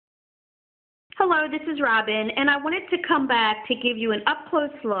Hello, this is Robin, and I wanted to come back to give you an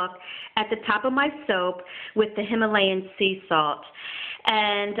up-close look at the top of my soap with the Himalayan sea salt.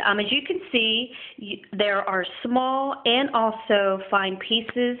 And as you can see, there are small and also fine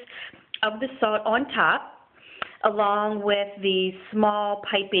pieces of the salt on top, along with the small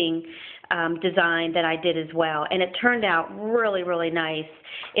piping design that I did as well. And it turned out really, really nice.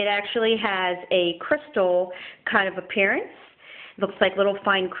 It actually has a crystal kind of appearance. Looks like little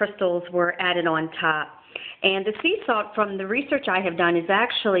fine crystals were added on top. And the sea salt, from the research I have done, is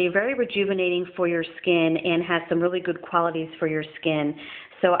actually very rejuvenating for your skin and has some really good qualities for your skin.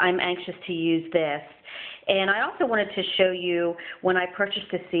 So I'm anxious to use this. And I also wanted to show you, when I purchased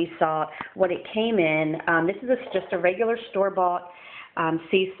the sea salt, what it came in. This is just a regular store-bought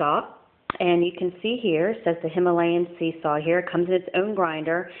sea salt. And you can see here, it says the Himalayan sea salt here. It comes in its own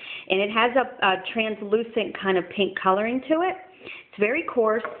grinder. And it has a translucent kind of pink coloring to it. It's very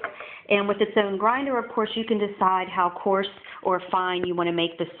coarse, and with its own grinder, of course, you can decide how coarse or fine you want to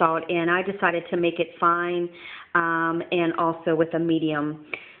make the salt. And I decided to make it fine and also with a medium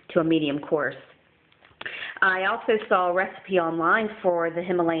to a medium coarse. I also saw a recipe online for the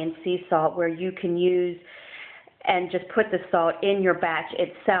Himalayan sea salt where you can use and just put the salt in your batch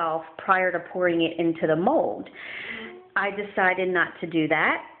itself prior to pouring it into the mold. I decided not to do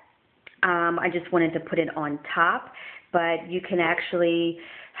that. I just wanted to put it on top, but you can actually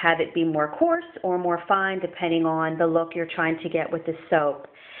have it be more coarse or more fine depending on the look you're trying to get with the soap.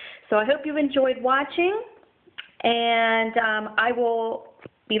 So I hope you enjoyed watching, and I will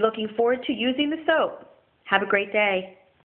be looking forward to using the soap. Have a great day.